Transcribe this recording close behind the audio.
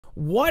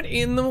What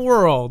in the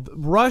world?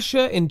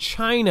 Russia and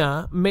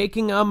China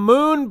making a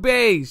moon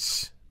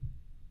base.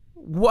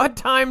 What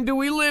time do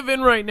we live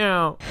in right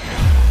now?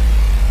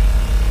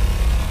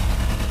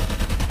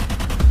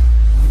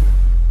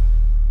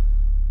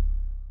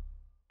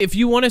 If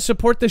you want to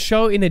support the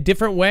show in a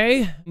different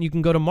way, you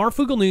can go to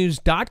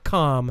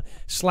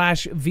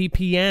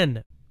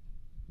marfooglnews.com/VPN.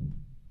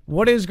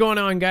 What is going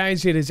on,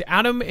 guys? It is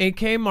Adam,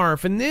 aka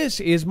Marf, and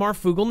this is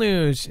Marfoogle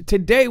News.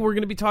 Today, we're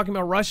going to be talking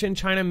about Russia and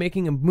China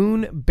making a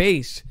moon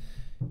base.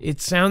 It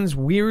sounds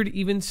weird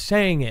even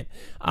saying it.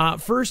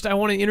 First, I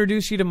want to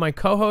introduce you to my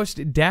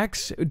co-host,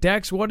 Dex.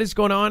 Dex, what is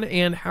going on,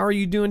 and how are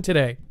you doing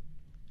today?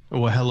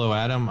 Well, hello,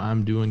 Adam.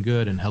 I'm doing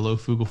good, and hello,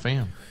 Foogle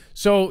fam.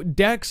 So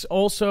Dex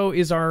also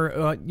is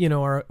our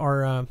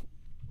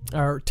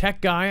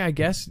tech guy, I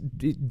guess.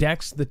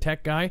 Dex, the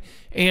tech guy,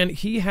 and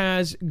he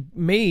has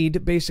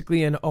made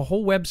basically a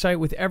whole website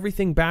with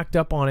everything backed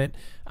up on it.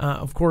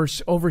 Of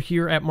course, over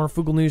here at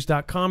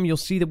marfooglenews.com, you'll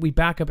see that we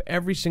back up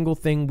every single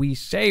thing we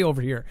say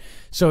over here.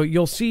 So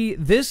you'll see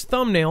this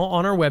thumbnail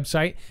on our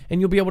website,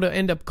 and you'll be able to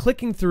end up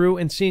clicking through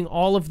and seeing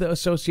all of the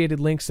associated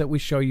links that we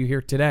show you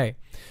here today.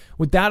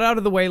 With that out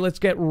of the way, let's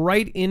get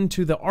right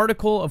into the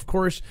article. Of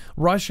course,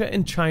 Russia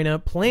and China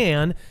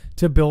plan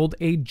to build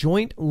a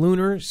joint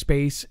lunar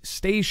space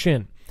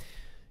station.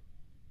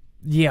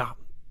 Yeah,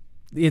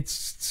 it's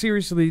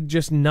seriously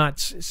just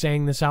nuts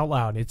saying this out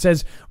loud. It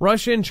says,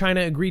 Russia and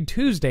China agreed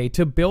Tuesday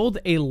to build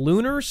a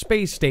lunar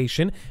space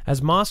station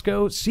as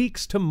Moscow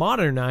seeks to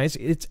modernize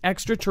its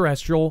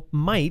extraterrestrial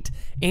might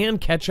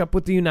and catch up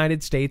with the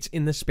United States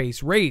in the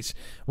space race.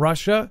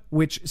 Russia,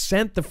 which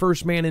sent the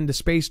first man into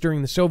space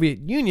during the Soviet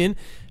Union,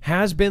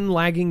 has been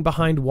lagging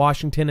behind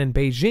Washington and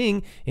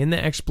Beijing in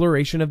the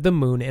exploration of the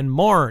moon and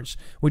Mars,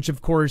 which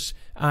of course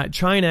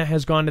China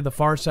has gone to the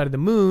far side of the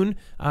moon,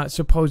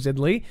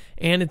 supposedly,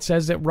 and it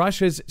says that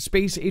Russia's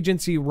space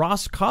agency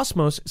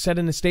Roscosmos said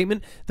in a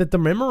statement that the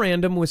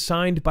memorandum was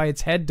signed by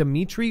its head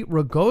Dmitry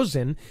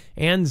Rogozin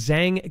and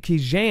Zhang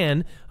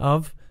Qijian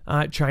of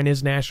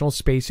China's National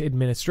Space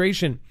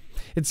Administration.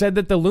 It said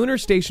that the lunar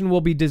station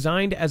will be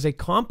designed as a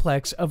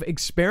complex of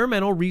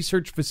experimental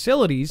research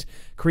facilities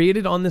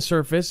created on the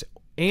surface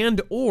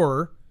and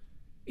or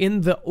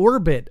in the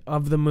orbit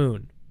of the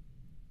moon.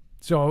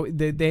 So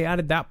they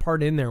added that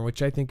part in there,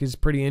 which I think is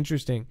pretty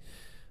interesting.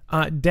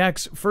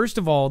 Dex, first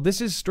of all,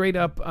 this is straight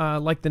up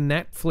like the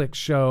Netflix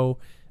show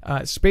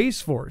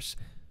Space Force.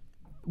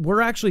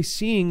 We're actually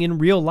seeing in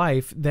real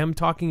life them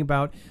talking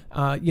about,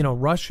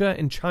 Russia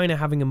and China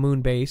having a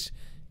moon base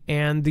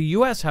and the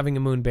U.S. having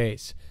a moon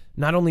base.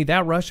 Not only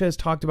that, Russia has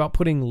talked about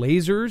putting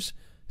lasers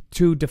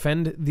to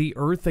defend the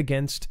Earth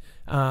against,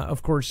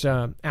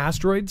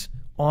 asteroids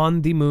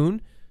on the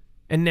moon.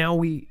 And now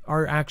we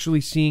are actually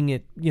seeing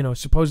it,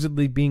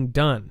 supposedly being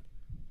done.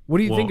 What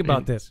do you think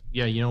about this?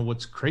 Yeah,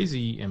 what's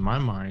crazy in my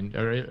mind,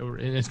 and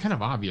it's kind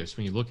of obvious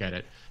when you look at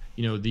it,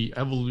 the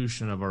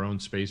evolution of our own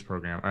space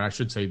program, or I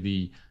should say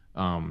the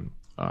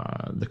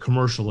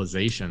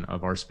commercialization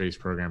of our space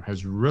program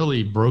has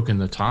really broken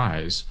the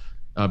ties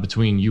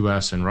between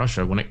U.S. and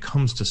Russia when it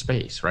comes to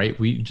space, right?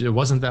 It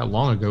wasn't that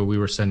long ago we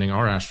were sending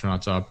our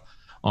astronauts up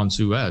on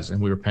Suez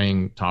and we were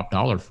paying top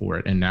dollar for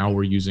it, and now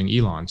we're using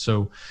Elon.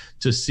 So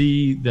to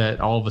see that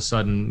all of a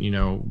sudden,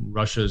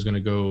 Russia is going to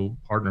go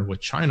partner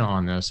with China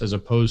on this, as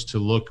opposed to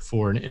look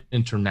for an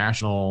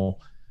international,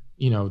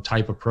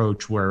 type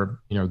approach where,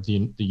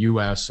 the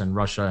U.S. and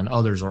Russia and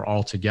others are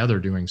all together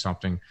doing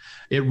something,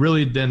 it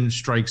really then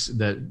strikes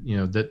that,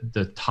 that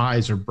the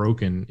ties are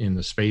broken in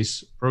the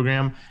space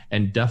program,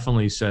 and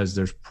definitely says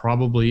there's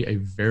probably a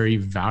very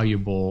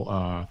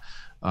valuable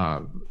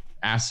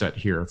asset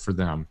here for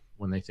them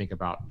when they think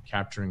about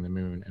capturing the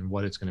moon and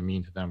what it's going to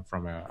mean to them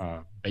from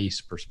a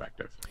base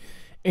perspective.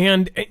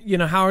 And,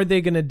 how are they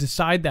going to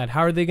decide that?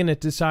 How are they going to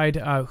decide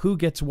who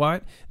gets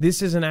what?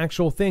 This is an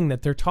actual thing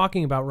that they're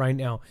talking about right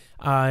now,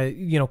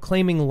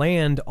 claiming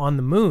land on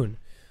the moon.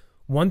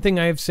 One thing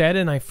I have said,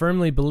 and I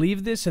firmly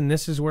believe this, and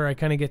this is where I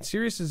kind of get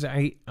serious, is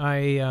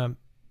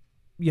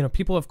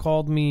people have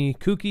called me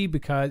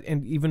kooky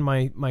and even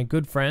my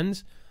good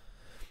friends.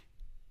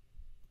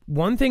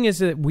 One thing is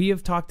that we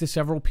have talked to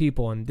several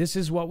people, and this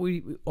is what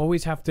we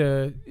always have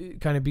to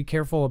kind of be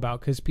careful about,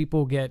 because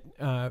people get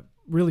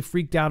really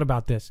freaked out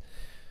about this.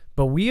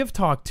 But we have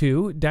talked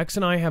to, Dex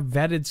and I have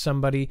vetted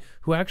somebody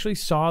who actually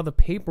saw the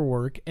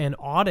paperwork and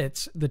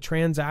audits the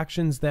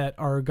transactions that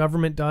our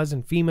government does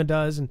and FEMA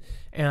does,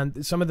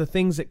 and some of the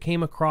things that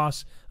came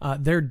across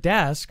their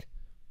desk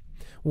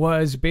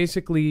was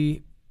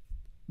basically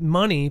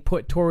money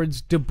put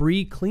towards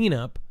debris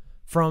cleanup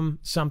from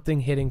something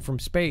hitting from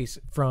space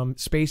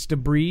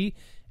debris,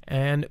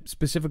 and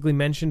specifically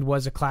mentioned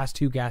was a Class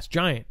 2 gas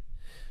giant.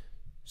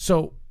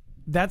 So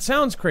that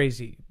sounds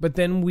crazy, but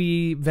then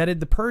we vetted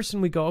the person.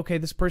 We go, okay,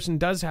 this person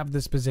does have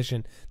this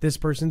position. This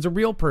person's a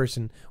real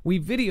person. We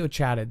video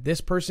chatted.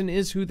 This person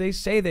is who they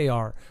say they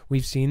are.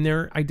 We've seen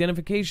their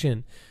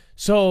identification.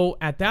 So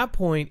at that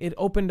point, it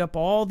opened up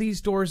all these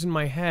doors in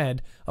my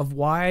head of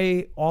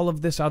why all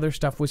of this other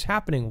stuff was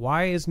happening.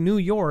 Why is New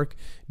York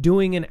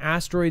doing an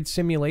asteroid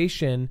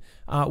simulation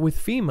with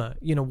FEMA?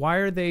 You know, why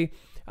are they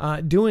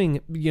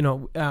doing,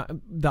 the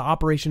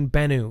Operation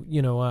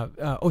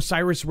Bennu,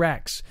 Osiris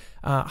Rex,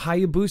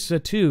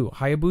 Hayabusa 2,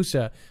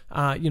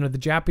 the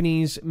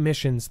Japanese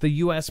missions, the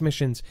U.S.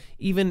 missions,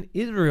 even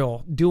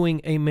Israel doing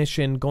a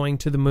mission going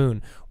to the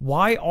moon.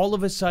 Why all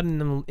of a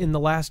sudden in the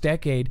last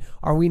decade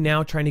are we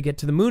now trying to get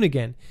to the moon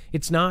again?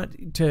 It's not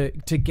to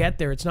get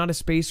there. It's not a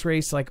space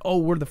race like, oh,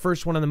 we're the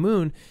first one on the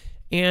moon.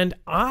 And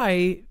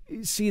I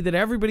see that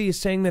everybody is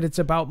saying that it's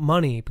about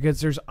money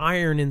because there's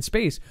iron in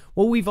space.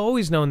 Well, we've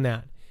always known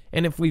that.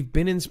 And if we've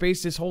been in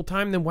space this whole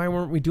time, then why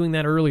weren't we doing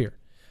that earlier?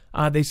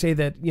 They say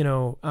that,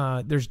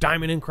 there's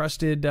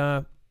diamond-encrusted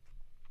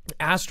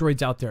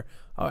asteroids out there.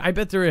 I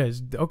bet there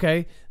is.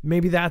 Okay,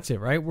 maybe that's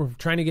it, right? We're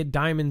trying to get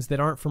diamonds that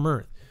aren't from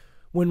Earth.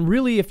 When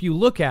really, if you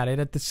look at it,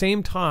 at the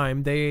same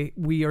time,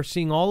 we are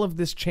seeing all of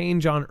this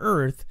change on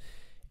Earth.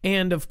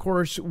 And, of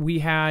course, we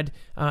had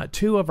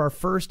 2 of our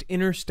first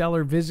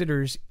interstellar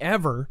visitors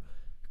ever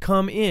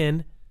come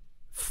in,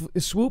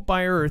 swoop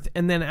by Earth,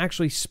 and then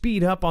actually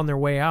speed up on their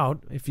way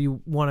out. If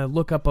you want to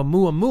look up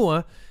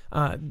Oumuamua,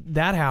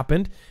 that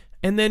happened.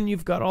 And then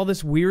you've got all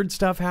this weird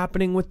stuff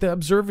happening with the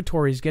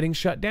observatories getting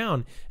shut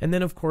down. And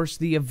then, of course,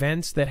 the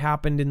events that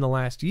happened in the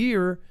last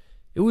year,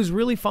 it was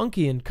really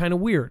funky and kind of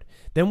weird.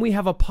 Then we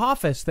have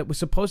Apophis that was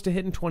supposed to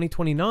hit in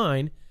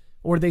 2029,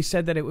 or they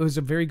said that it was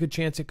a very good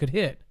chance it could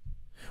hit.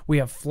 We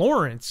have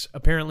Florence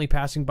apparently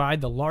passing by,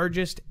 the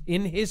largest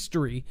in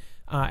history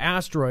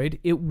asteroid.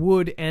 It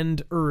would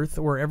end Earth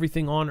or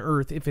everything on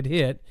Earth if it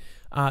hit.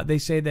 They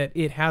say that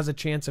it has a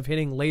chance of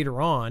hitting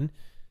later on.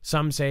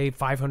 Some say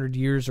 500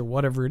 years or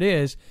whatever it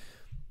is.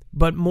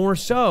 But more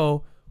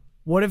so,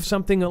 what if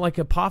something like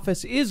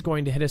Apophis is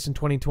going to hit us in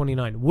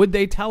 2029? Would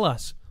they tell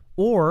us?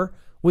 Or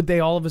would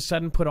they all of a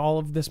sudden put all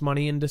of this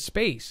money into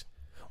space?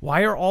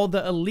 Why are all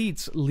the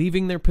elites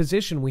leaving their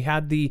position? We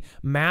had the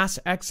mass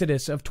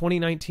exodus of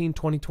 2019,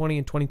 2020,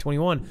 and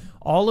 2021.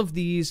 All of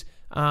these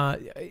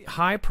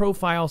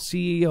high-profile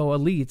CEO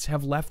elites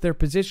have left their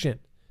position.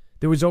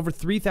 There was over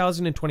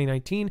 3,000 in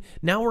 2019.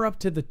 Now we're up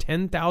to the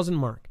 10,000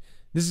 mark.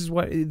 This is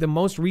what the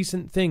most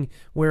recent thing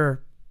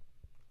where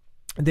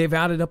they've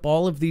added up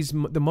all of these,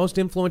 the most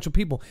influential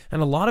people,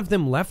 and a lot of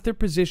them left their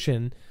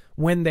position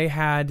when they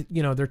had,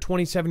 they're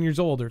 27 years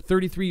old or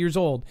 33 years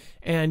old.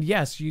 And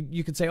yes,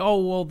 you could say, oh,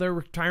 well, they're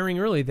retiring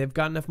early. They've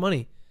got enough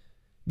money.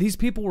 These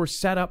people were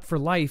set up for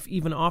life,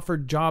 even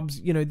offered jobs.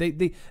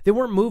 They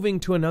weren't moving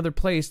to another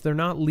place. They're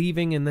not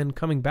leaving and then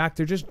coming back.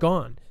 They're just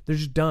gone. They're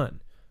just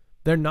done.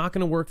 They're not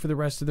going to work for the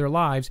rest of their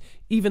lives,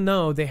 even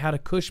though they had a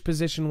cush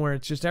position where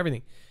it's just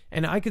everything.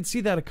 And I could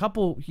see that a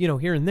couple,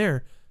 here and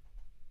there,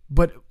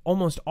 but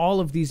almost all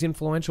of these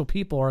influential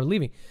people are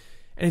leaving.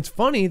 And it's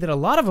funny that a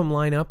lot of them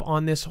line up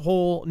on this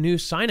whole new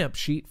sign-up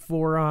sheet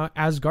for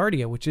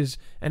Asgardia, which is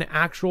an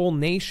actual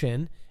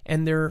nation,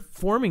 and they're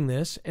forming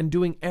this and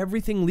doing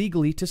everything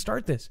legally to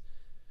start this.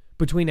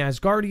 Between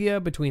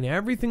Asgardia, between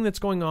everything that's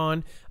going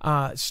on,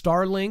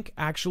 Starlink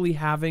actually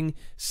having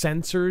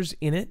sensors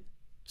in it.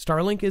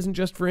 Starlink isn't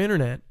just for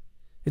internet.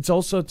 It's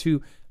also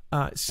to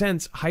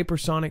sense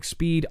hypersonic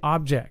speed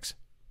objects,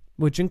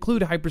 which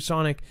include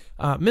hypersonic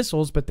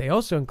missiles, but they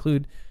also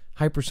include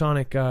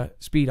hypersonic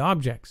speed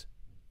objects.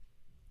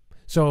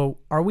 So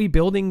are we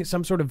building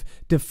some sort of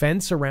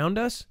defense around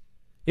us?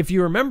 If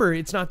you remember,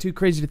 it's not too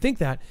crazy to think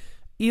that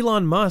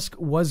Elon Musk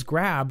was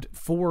grabbed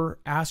for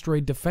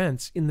asteroid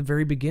defense in the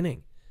very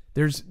beginning.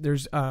 There's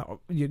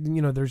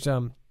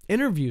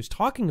interviews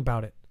talking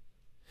about it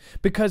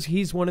because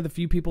he's one of the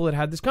few people that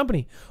had this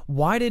company.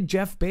 Why did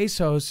Jeff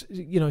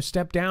Bezos,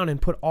 step down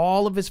and put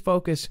all of his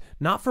focus,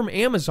 not from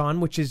Amazon,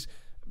 which is,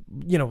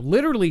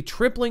 literally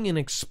tripling and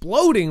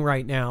exploding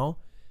right now,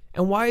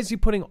 and why is he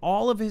putting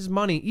all of his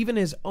money, even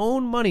his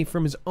own money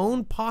from his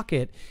own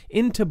pocket,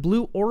 into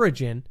Blue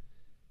Origin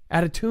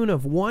at a tune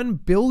of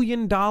 $1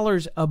 billion,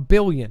 a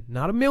billion,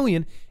 not a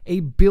million,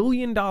 $1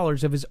 billion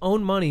of his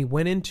own money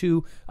went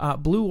into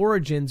Blue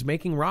Origin's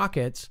making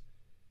rockets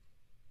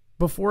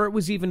before it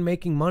was even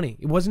making money.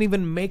 It wasn't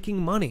even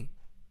making money.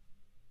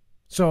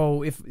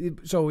 So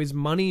is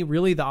money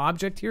really the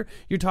object here?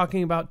 You're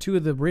talking about 2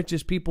 of the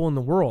richest people in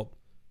the world.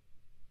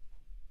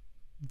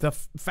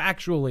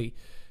 Factually,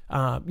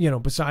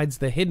 besides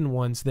the hidden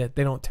ones that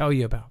they don't tell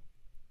you about.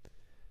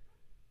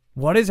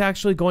 What is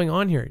actually going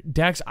on here?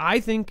 Dex, I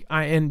think,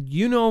 and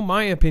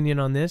my opinion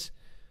on this,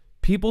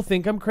 people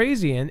think I'm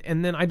crazy.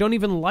 And then I don't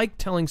even like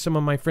telling some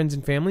of my friends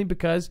and family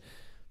because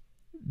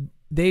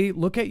they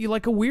look at you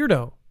like a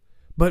weirdo.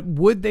 But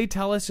would they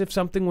tell us if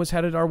something was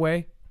headed our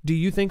way? Do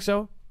you think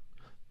so?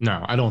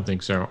 No, I don't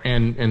think so.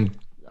 And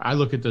I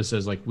look at this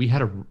as like we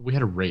had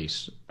a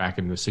race back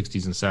in the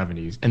 60s and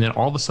 70s, and then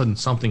all of a sudden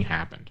something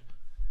happened.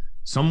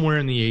 Somewhere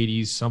in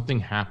the 80s, something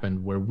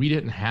happened where we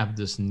didn't have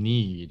this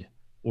need,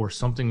 or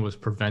something was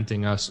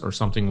preventing us, or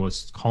something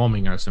was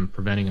calming us and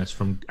preventing us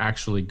from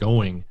actually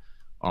going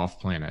off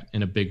planet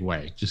in a big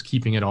way, just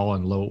keeping it all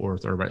in low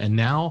Earth orbit. And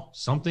now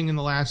something in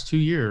the last 2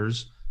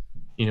 years,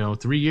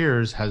 3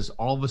 years, has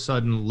all of a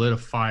sudden lit a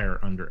fire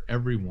under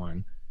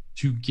everyone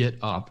to get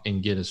up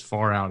and get as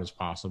far out as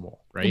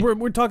possible, right?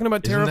 We're talking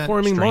about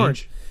terraforming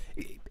Mars.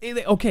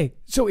 Okay,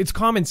 so it's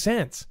common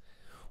sense.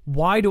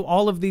 Why do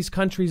all of these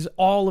countries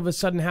all of a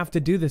sudden have to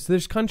do this?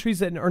 There's countries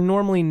that are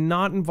normally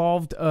not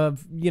involved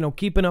of,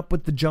 keeping up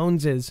with the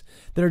Joneses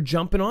that are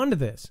jumping onto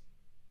this.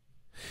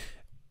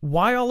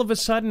 Why all of a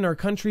sudden are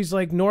countries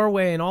like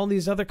Norway and all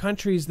these other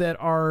countries that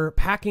are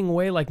packing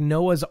away like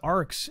Noah's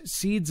arks,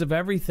 seeds of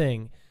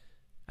everything?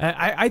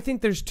 I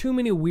think there's too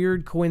many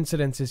weird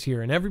coincidences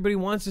here, and everybody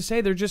wants to say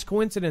they're just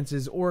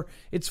coincidences, or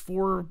it's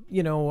for,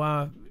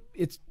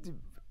 it's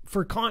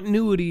for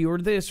continuity or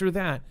this or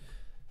that.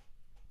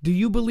 Do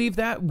you believe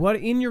that? What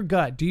in your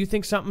gut? Do you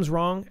think something's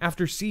wrong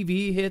after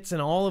CV hits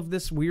and all of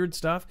this weird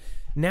stuff?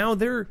 Now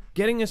they're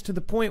getting us to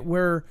the point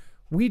where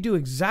we do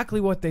exactly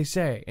what they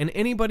say, and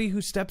anybody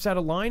who steps out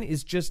of line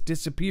is just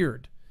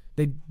disappeared.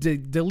 They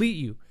delete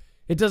you.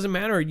 It doesn't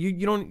matter. They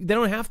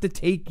don't have to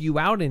take you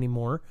out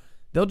anymore.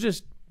 They'll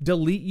just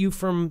delete you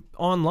from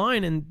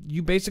online, and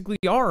you basically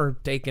are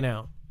taken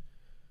out.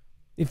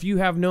 If you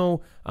have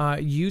no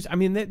use, I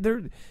mean,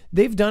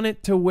 they've done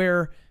it to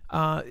where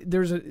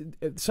there's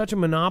such a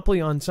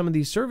monopoly on some of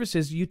these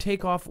services. You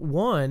take off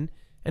one,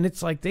 and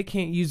it's like they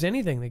can't use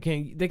anything. They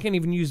can't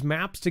even use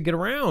maps to get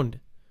around.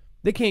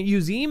 They can't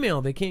use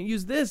email. They can't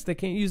use this. They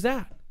can't use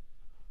that.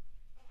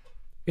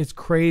 It's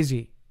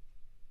crazy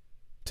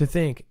to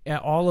think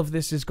all of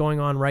this is going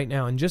on right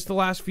now. In just the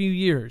last few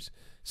years,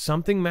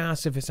 something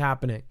massive is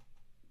happening.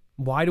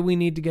 Why do we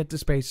need to get to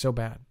space so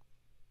bad?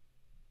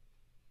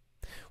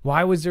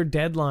 Why was there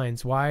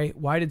deadlines?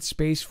 Why did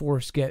Space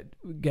Force get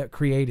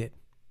created?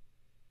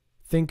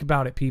 Think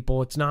about it,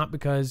 people. It's not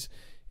because...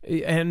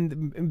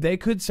 And they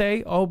could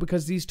say,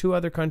 because these two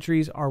other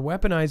countries are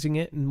weaponizing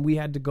it and we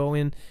had to go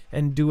in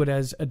and do it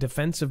as a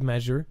defensive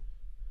measure.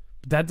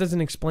 But that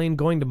doesn't explain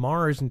going to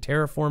Mars and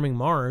terraforming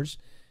Mars.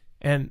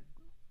 And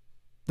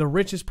the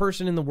richest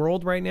person in the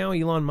world right now,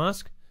 Elon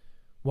Musk,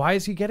 why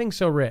is he getting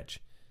so rich?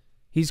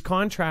 He's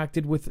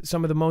contracted with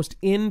some of the most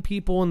in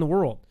people in the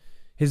world.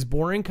 His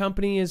Boring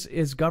Company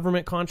is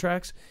government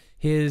contracts.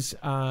 His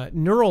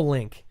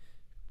Neuralink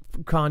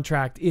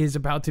contract is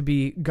about to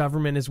be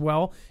government as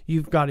well.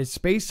 You've got his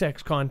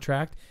SpaceX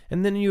contract,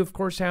 and then you of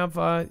course have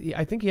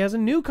I think he has a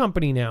new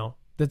company now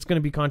that's going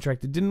to be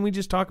contracted. Didn't we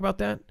just talk about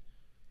that?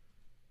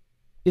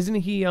 Isn't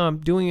he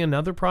doing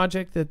another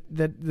project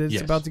that's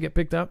yes. about to get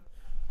picked up?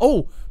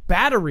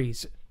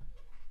 Batteries.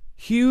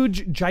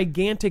 Huge,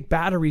 gigantic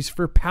batteries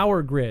for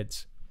power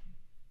grids.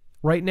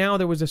 Right now,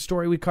 there was a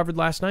story we covered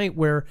last night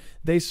where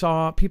they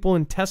saw people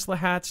in Tesla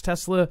hats,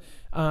 Tesla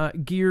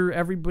gear.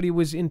 Everybody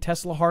was in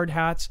Tesla hard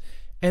hats,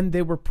 and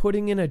they were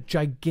putting in a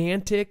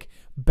gigantic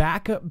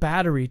backup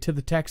battery to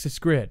the Texas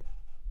grid.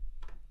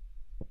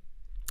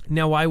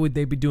 Now, why would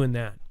they be doing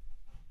that?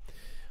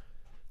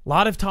 A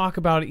lot of talk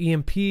about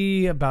EMP,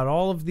 about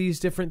all of these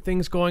different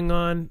things going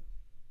on.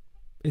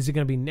 Is it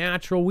going to be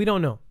natural? We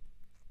don't know.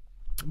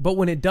 But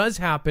when it does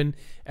happen,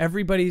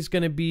 everybody's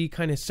going to be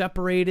kind of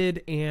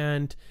separated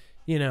and,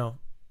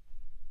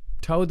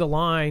 toe the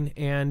line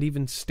and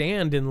even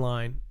stand in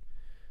line.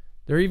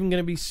 They're even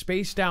going to be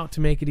spaced out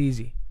to make it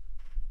easy.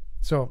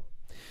 So,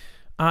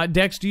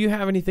 Dex, do you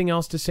have anything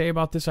else to say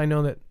about this? I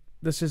know that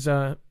this is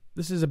a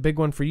big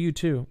one for you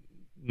too.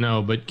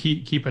 No, but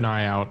keep an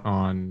eye out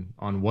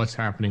on what's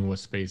happening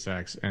with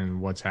SpaceX and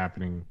what's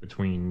happening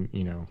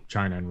between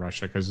China and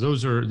Russia, because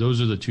those are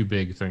the two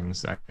big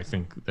things that I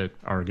think that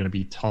are going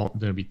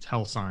to be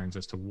tell signs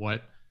as to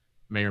what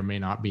may or may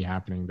not be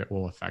happening that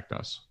will affect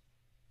us.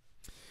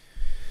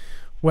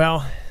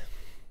 Well,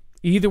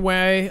 either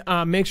way,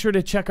 make sure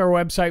to check our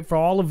website for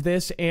all of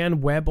this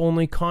and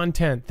web-only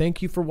content.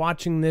 Thank you for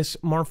watching this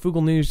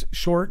Marfoogle News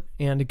short.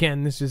 And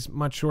again, this is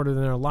much shorter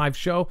than our live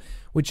show,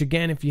 which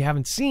again, if you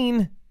haven't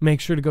seen, make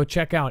sure to go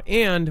check out.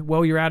 And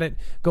while you're at it,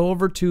 go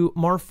over to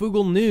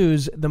Marfoogle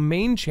News, the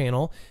main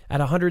channel, at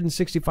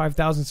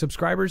 165,000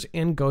 subscribers,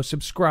 and go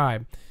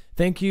subscribe.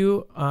 Thank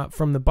you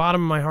from the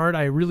bottom of my heart.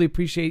 I really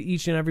appreciate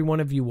each and every one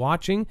of you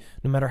watching,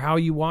 no matter how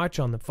you watch,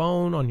 on the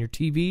phone, on your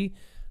TV.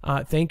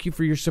 Thank you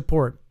for your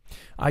support.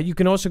 You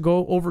can also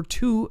go over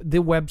to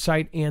the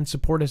website and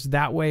support us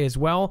that way as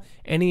well.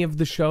 Any of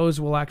the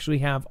shows will actually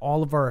have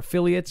all of our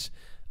affiliates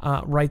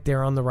right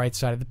there on the right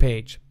side of the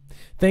page.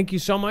 Thank you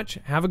so much.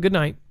 Have a good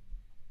night.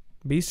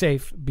 Be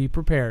safe, be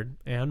prepared,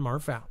 and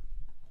Marf out.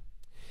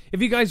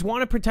 If you guys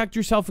want to protect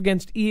yourself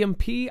against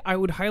EMP, I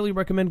would highly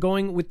recommend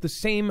going with the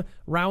same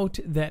route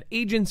that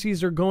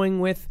agencies are going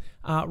with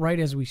right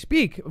as we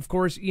speak. Of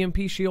course,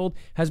 EMP Shield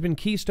has been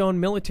Keystone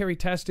military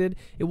tested.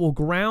 It will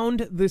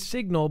ground the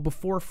signal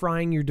before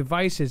frying your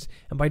devices.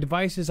 And by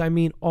devices, I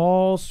mean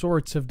all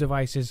sorts of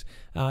devices.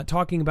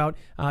 Talking about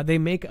they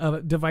make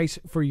a device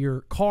for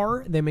your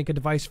car. They make a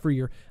device for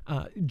your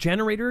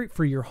generator,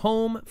 for your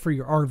home, for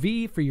your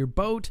RV, for your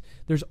boat.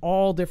 There's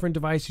all different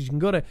devices. You can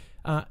go to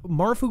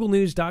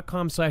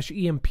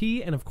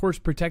marfooglenews.com/EMP and, of course,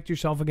 protect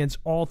yourself against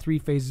all three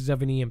phases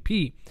of an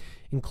EMP,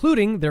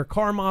 including their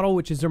car model,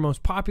 which is their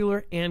most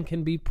popular and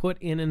can be put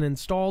in and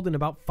installed in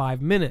about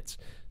 5 minutes.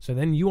 So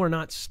then you are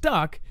not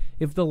stuck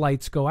if the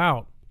lights go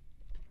out.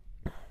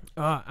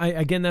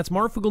 Again, that's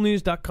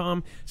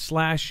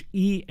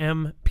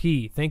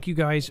marfooglenews.com/EMP. Thank you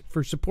guys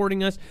for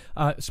supporting us.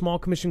 Small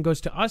commission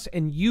goes to us,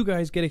 and you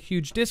guys get a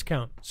huge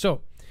discount.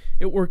 So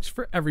it works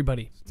for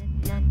everybody.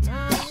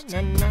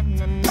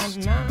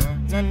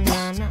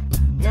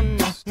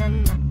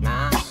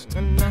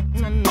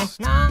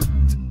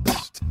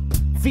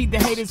 Feed the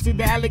haters to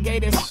the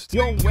alligators.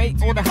 Your way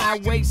or the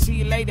highway, see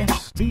you later.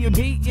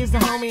 B.O.D. is the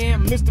homie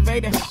and Mr.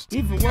 Vader.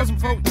 If it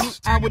wasn't for you,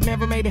 I would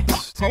never made it.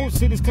 Whole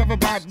city's covered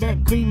by the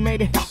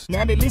cremated.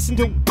 Now they listen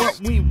to what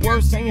we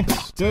were saying.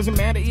 Doesn't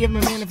matter if the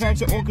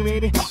manufacturer or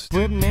created.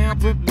 Put now,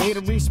 put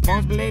later,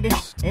 responsibility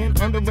and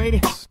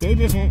underrated. They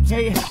just won't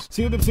say it.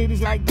 See the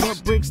cities like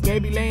the bricks they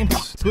be laying.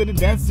 Twitter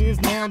deaths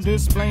is now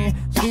displaying.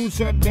 School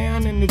shut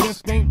down and they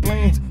just ain't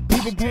playing.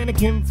 People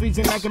panicking,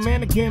 freezing like a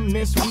mannequin.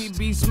 Miss we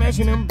be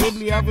smashing them.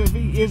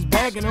 Bibliography is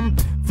bagging them.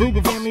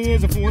 Frugal family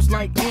is a force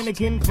like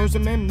Anakin. First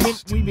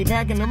Amendment, we be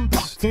packing them.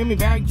 Family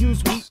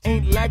values, we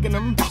ain't lacking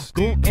them.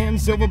 Gold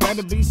and silver,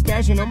 better be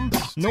stashing them.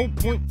 No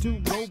point to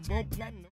go platinum.